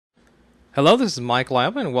Hello, this is Mike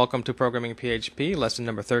Lab, and welcome to Programming PHP, lesson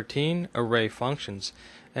number 13, Array Functions.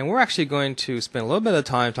 And we're actually going to spend a little bit of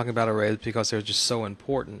time talking about arrays because they're just so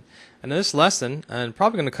important. And in this lesson, and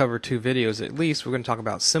probably going to cover two videos at least, we're going to talk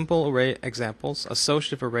about simple array examples,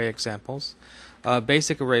 associative array examples,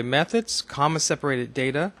 basic array methods, comma separated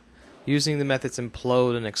data, using the methods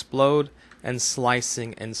implode and explode, and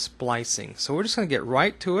slicing and splicing. So we're just going to get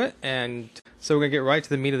right to it, and so we're going to get right to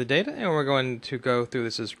the meat of the data, and we're going to go through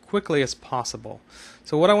this as quickly as possible.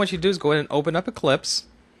 So what I want you to do is go ahead and open up Eclipse.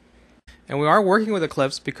 And we are working with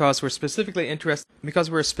Eclipse because we're specifically interested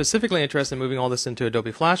in moving all this into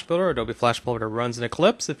Adobe Flash Builder. Adobe Flash Builder runs in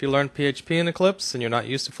Eclipse. If you learn PHP in Eclipse and you're not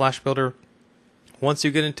used to Flash Builder, once you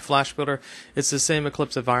get into Flash Builder, it's the same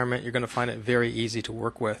Eclipse environment. You're going to find it very easy to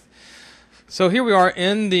work with. So here we are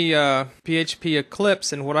in the PHP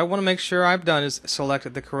Eclipse, and what I want to make sure I've done is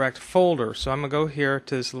selected the correct folder. So I'm going to go here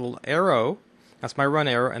to this little arrow. That's my run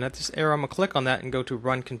arrow, and at this arrow I'm going to click on that and go to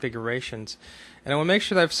Run Configurations. And I want to make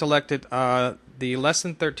sure that I've selected the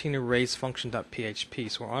Lesson 13 Arrays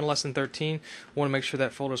Function.php. So we're on Lesson 13. I want to make sure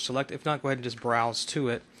that folder is selected. If not, go ahead and just browse to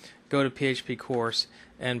it. Go to PHP course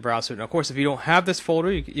and browse it. Now, of course, if you don't have this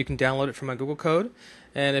folder, you can download it from my Google Code.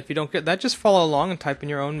 And if you don't get that, just follow along and type in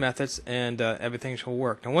your own methods, and everything will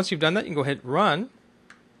work. Now, once you've done that, you can go ahead and run,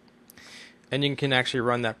 and you can actually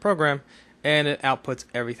run that program, and it outputs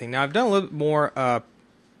everything. Now, I've done a little bit more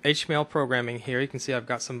HTML programming here. You can see I've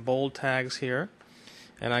got some bold tags here,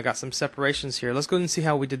 and I got some separations here. Let's go ahead and see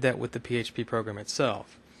how we did that with the PHP program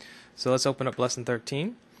itself. So let's open up Lesson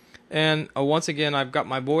 13. And once again, I've got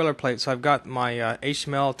my boilerplate, so I've got my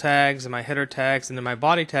HTML tags and my header tags and then my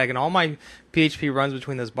body tag, and all my PHP runs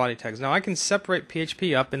between those body tags. Now I can separate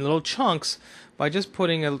PHP up in little chunks by just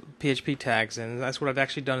putting PHP tags in. That's what I've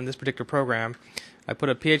actually done in this particular program. I put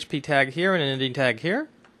a PHP tag here and an ending tag here,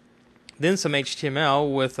 then some HTML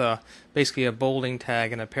with basically a bolding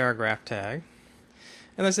tag and a paragraph tag.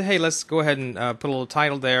 And I said, hey, let's go ahead and put a little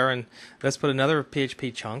title there, and let's put another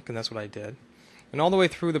PHP chunk, and that's what I did. And all the way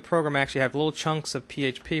through the program, I actually have little chunks of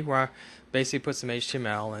PHP where I basically put some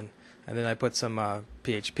HTML and then I put some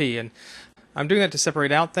PHP. And I'm doing that to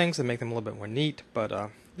separate out things and make them a little bit more neat, but you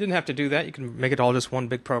didn't have to do that. You can make it all just one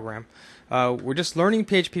big program. We're just learning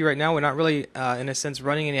PHP right now. We're not really, in a sense,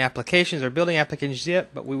 running any applications or building applications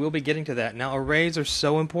yet, but we will be getting to that. Now, arrays are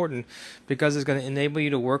so important because it's going to enable you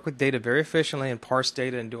to work with data very efficiently and parse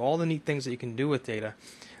data and do all the neat things that you can do with data.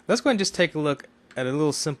 Let's go ahead and just take a look at a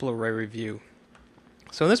little simple array review.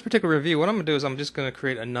 So in this particular review, what I'm going to do is I'm just going to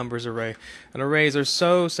create a numbers array. And arrays are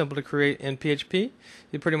so simple to create in PHP.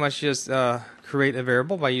 You pretty much just create a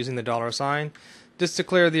variable by using the $sign. Just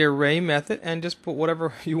declare the array method and just put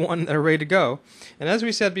whatever you want the array to go. And as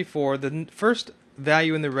we said before, the first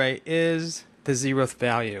value in the array is the 0th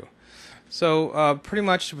value. So pretty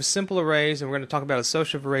much with simple arrays, and we're going to talk about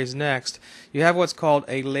associative arrays next, you have what's called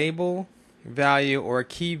a label value or a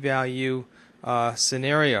key value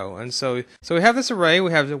scenario. And so we have this array.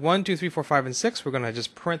 We have 1, 2, 3, 4, 5, and 6. We're going to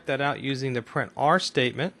just print that out using the print R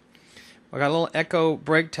statement. I got a little echo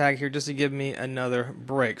break tag here just to give me another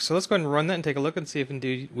break. So let's go ahead and run that and take a look and see if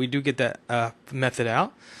indeed we do get that method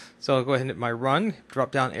out. So I'll go ahead and hit my run,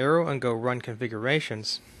 drop down arrow, and go run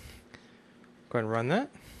configurations. Go ahead and run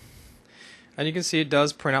that. And you can see it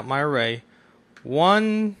does print out my array.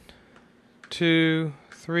 1, 2,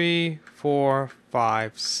 3, 4,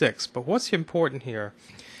 5, 6. But what's important here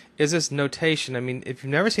is this notation. I mean, if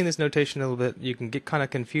you've never seen this notation a little bit, you can get kind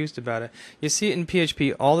of confused about it. You see it in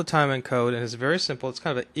PHP all the time in code, and it's very simple. It's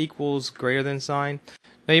kind of an equals greater than sign.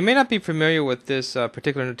 Now, you may not be familiar with this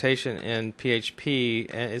particular notation in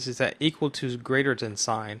PHP, and it's that equal to greater than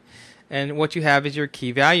sign. And what you have is your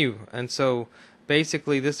key value. And so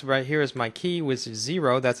basically this right here is my key, which is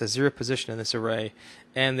 0. That's a 0 position in this array.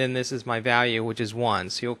 And then this is my value, which is 1.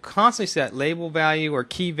 So you'll constantly see that label value or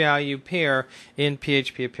key value pair in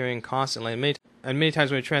PHP appearing constantly. And many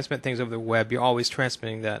times when you transmit things over the web, you're always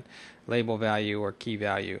transmitting that label value or key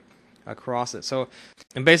value across it. So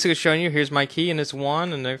I'm basically showing you, here's my key, and it's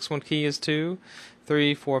 1, and the next one key is 2,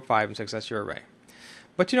 3, 4, 5, and 6. That's your array.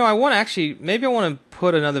 But I want to actually, maybe I want to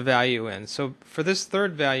put another value in. So for this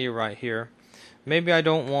third value right here, maybe I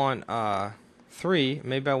don't want 3,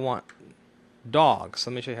 maybe I want dogs.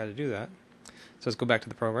 Let me show you how to do that. So let's go back to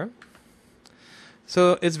the program.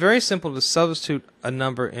 So it's very simple to substitute a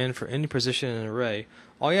number in for any position in an array.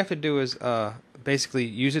 All you have to do is basically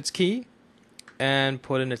use its key and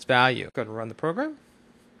put in its value. Go ahead and run the program.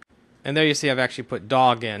 And there you see I've actually put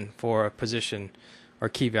dog in for a position or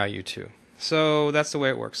key value 2. So that's the way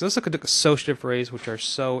it works. So let's look at the associative arrays, which are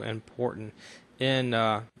so important in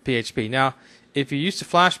PHP. Now, if you use the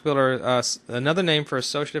Flash Builder, another name for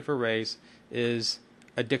associative arrays is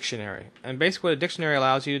a dictionary. And basically what a dictionary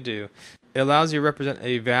allows you to do, it allows you to represent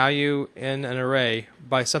a value in an array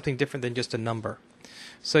by something different than just a number.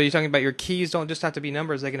 So you're talking about your keys don't just have to be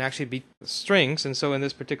numbers, they can actually be strings. And so in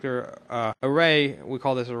this particular array, we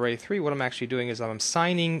call this array 3, what I'm actually doing is I'm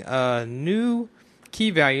assigning new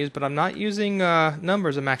key values, but I'm not using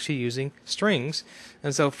numbers, I'm actually using strings.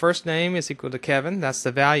 And so first name is equal to Kevin, that's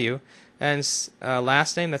the value, and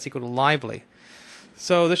last name, that's equal to Lively.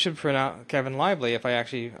 So this should print out Kevin Lively if I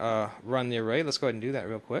actually run the array. Let's go ahead and do that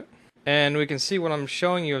real quick. And we can see what I'm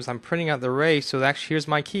showing you is I'm printing out the array, so actually here's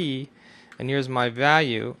my key, and here's my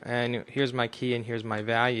value, and here's my key, and here's my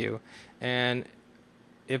value. And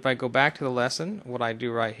if I go back to the lesson, what I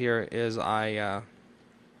do right here is I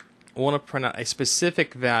want to print out a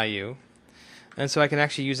specific value, and so I can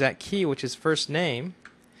actually use that key, which is first name,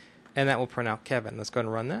 and that will print out Kevin. Let's go ahead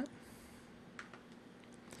and run that.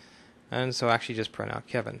 And so actually just print out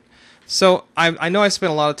Kevin. So I know I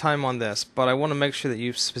spent a lot of time on this, but I want to make sure that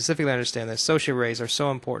you specifically understand that associative arrays are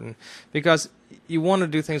so important because you want to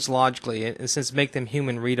do things logically, in a sense, make them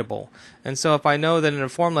human readable. And so if I know that in a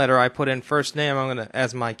form letter I put in first name, I'm going to,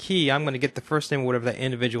 as my key, I'm going to get the first name of whatever that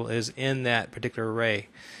individual is in that particular array.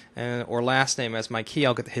 Or last name as my key,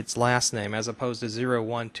 I'll get its last name, as opposed to 0,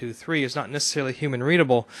 1, 2, 3. It's not necessarily human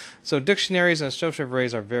readable. So dictionaries and associative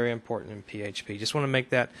arrays are very important in PHP. Just want to make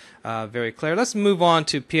that very clear. Let's move on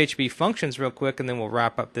to PHP functions real quick, and then we'll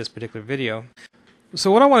wrap up this particular video.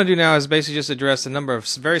 So what I want to do now is basically just address a number of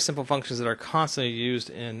very simple functions that are constantly used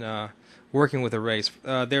in working with arrays.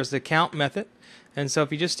 There's the count method, and so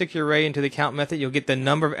if you just stick your array into the count method, you'll get the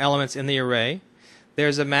number of elements in the array.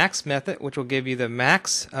 There's a max method, which will give you the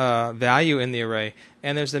max value in the array,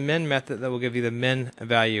 and there's the min method that will give you the min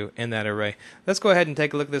value in that array. Let's go ahead and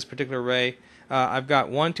take a look at this particular array. I've got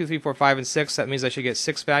 1, 2, 3, 4, 5, and 6. That means I should get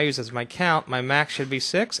 6 values as my count. My max should be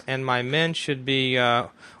 6, and my min should be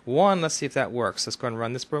 1. Let's see if that works. Let's go ahead and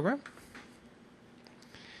run this program.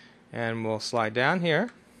 And we'll slide down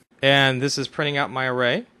here. And this is printing out my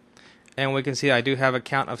array. And we can see I do have a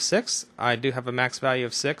count of 6, I do have a max value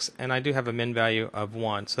of 6, and I do have a min value of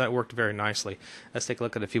 1. So that worked very nicely. Let's take a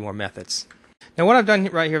look at a few more methods. Now what I've done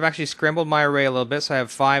right here, I've actually scrambled my array a little bit, so I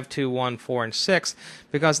have 5, 2, 1, 4, and 6,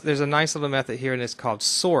 because there's a nice little method here, and it's called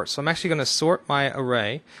sort. So I'm actually going to sort my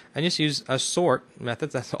array, and just use a sort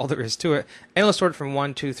method, that's all there is to it, and it'll sort it from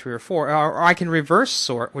 1, 2, 3, or 4. Or I can reverse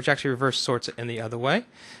sort, which actually reverse sorts it in the other way.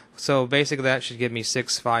 So basically that should give me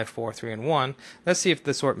 6, 5, 4, 3, and 1. Let's see if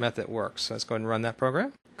the sort method works. So let's go ahead and run that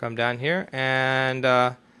program. Come down here, and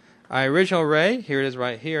my original array, here it is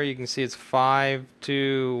right here. You can see it's 5,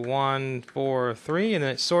 2, 1, 4, 3, and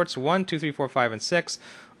then it sorts 1, 2, 3, 4, 5, and 6.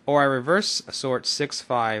 Or I reverse sort 6,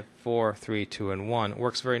 5, 4, 3, 2, and 1. It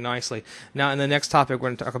works very nicely. Now in the next topic we're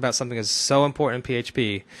going to talk about something that's so important in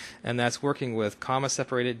PHP, and that's working with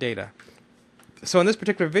comma-separated data. So in this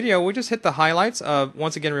particular video, we just hit the highlights of,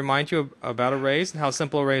 once again, remind you about arrays and how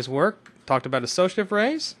simple arrays work. Talked about associative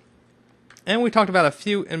arrays. And we talked about a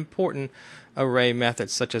few important array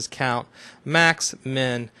methods such as count, max,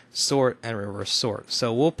 min, sort, and reverse sort.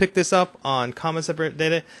 So we'll pick this up on comma separated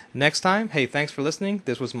data next time. Hey, thanks for listening.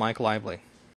 This was Mike Lively.